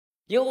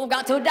You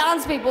got to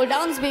dance, people,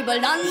 dance, people,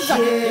 dance.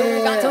 You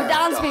got to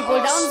dance, people,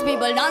 dance,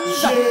 people,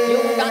 dance.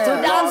 You got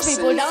to dance,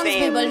 people, dance,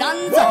 people,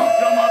 dance.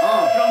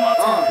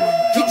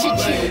 Get your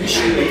jam. We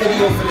shoot a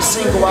video for the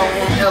single out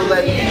in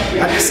LA.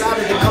 I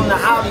decided to come to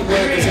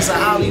Hollywood because it's a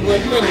Hollywood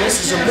thing.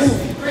 This is a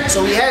movie.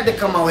 So we had to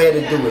come out here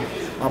to do it.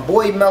 My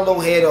boy Mello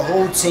here, the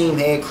whole team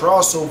here,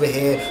 Crossover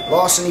here,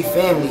 Larceny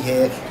Family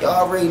here.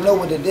 Y'all already know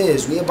what it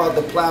is. We about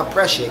to apply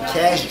pressure.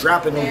 Cash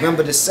dropping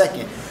November the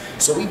 2nd.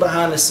 So we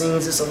behind the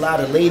scenes, it's a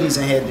lot of ladies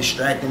in here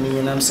distracting me, you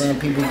know what I'm saying?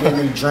 People getting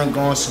their drink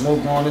on,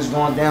 smoke on, it's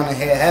going down the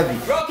hair heavy.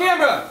 Roll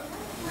camera!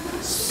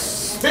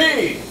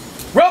 Speed!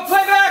 Roll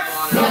playback!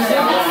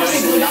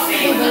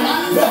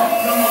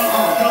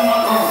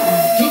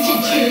 Get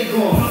your jig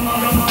on.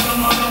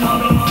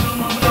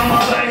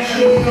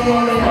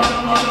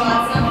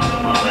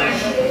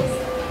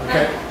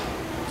 Okay.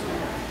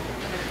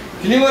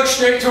 Can you look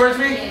straight towards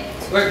me?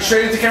 Look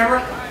straight at the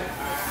camera?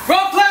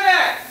 Roll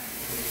playback!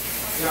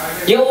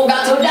 You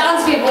got to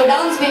dance, people,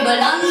 dance, people,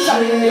 dance. You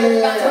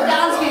got to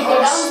dance, people,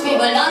 dance,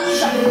 people, dance.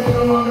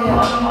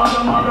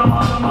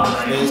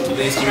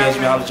 Today's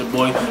man, with your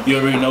boy. You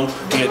already know.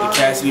 We had the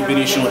Cassidy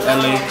video show in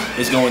LA.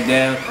 It's going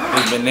down.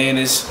 It's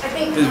bananas.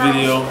 This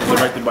video is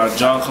directed by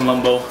John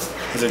Colombo.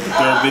 It's like the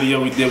 3rd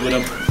video we did with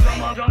him.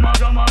 Drumma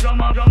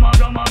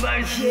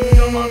Bass. You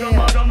got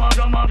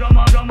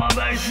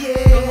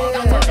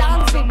to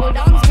dance, people,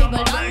 dance,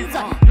 people, dance.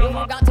 You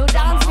got to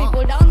dance,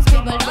 people, dance,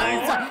 people,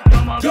 dance.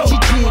 Get your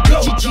jig,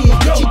 get your jig,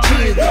 get your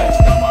jig. Get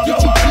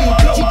your jig,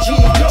 get your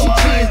jig, get your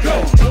jig. Go,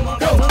 go,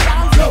 go,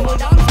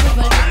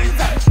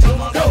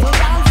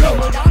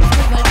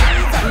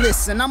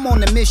 Listen, I'm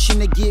on a mission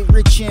to get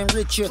richer and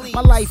richer.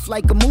 My life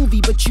like a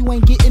movie, but you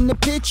ain't getting the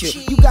picture.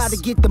 You gotta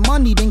get the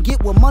money, then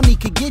get what money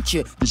could get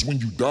you. Cause when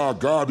you die,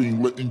 God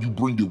ain't letting you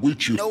bring it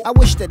with you. I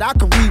wish that I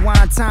could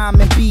rewind time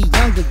and be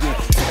young again.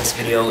 This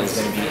video is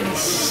gonna be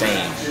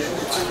insane.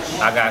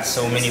 I got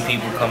so many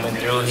people coming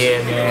through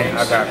here, man.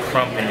 I got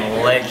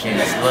Crumpin'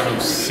 Legends, Little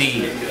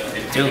C,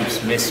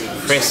 Deuce, Miss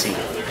Prissy,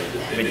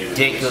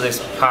 Ridiculous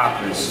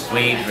Poppers,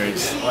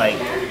 Waivers. Like,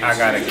 I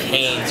got a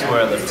cane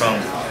twirler from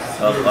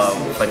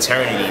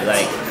fraternity.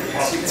 Like,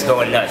 it's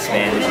going nuts,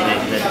 man.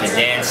 The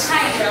dance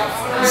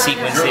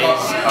sequences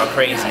are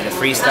crazy. The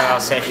freestyle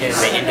sessions,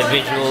 the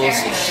individuals.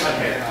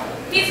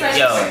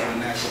 Yo,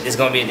 it's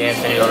gonna be a dance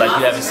video like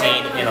you haven't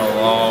seen in a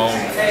long,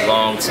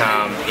 long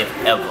time, if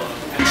ever.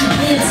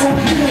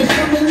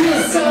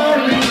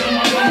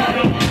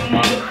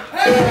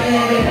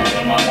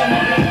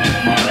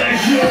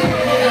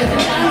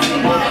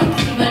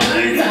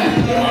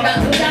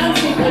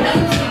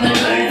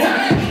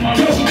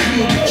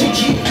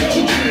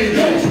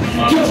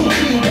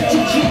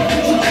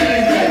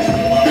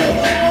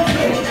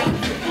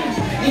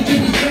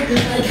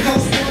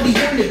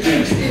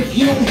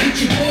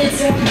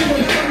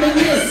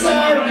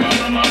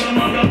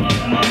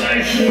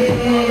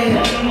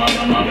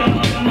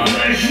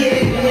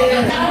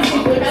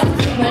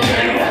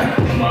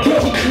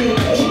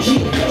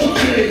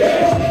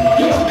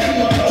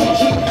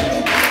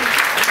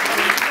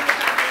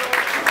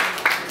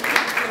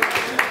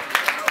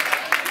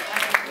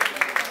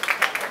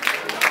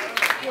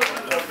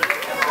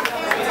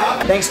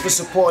 Thanks for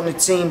supporting the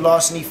team,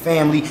 Larceny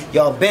Family.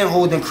 Y'all been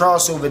holding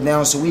Crossover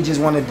down, so we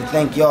just wanted to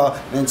thank y'all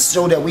and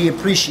show that we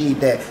appreciate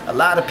that. A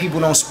lot of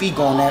people don't speak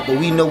on that, but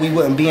we know we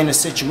wouldn't be in the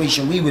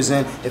situation we was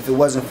in if it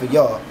wasn't for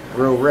y'all.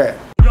 Real rap.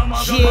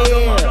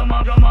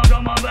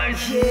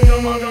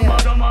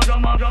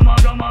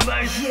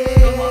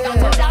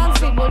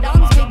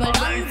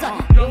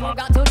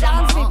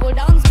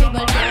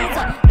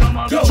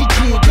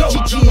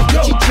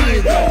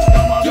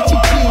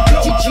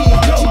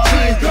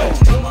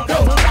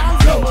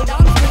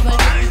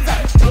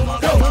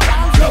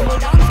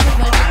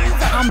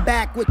 I'm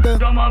back with the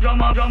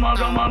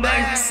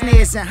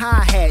snares and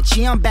hi-hats.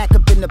 Yeah, I'm back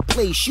up in the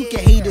place. You can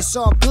hate, it's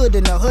all good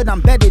in the hood.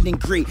 I'm better than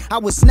great. I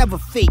was never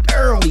fake,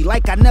 early,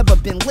 like I never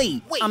been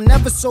late. I'm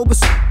never sober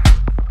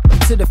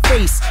to the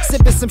face.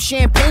 Sipping some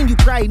champagne, you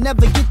probably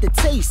never get the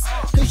taste.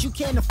 Cause you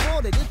can't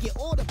afford it, get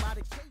ordered by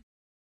the case.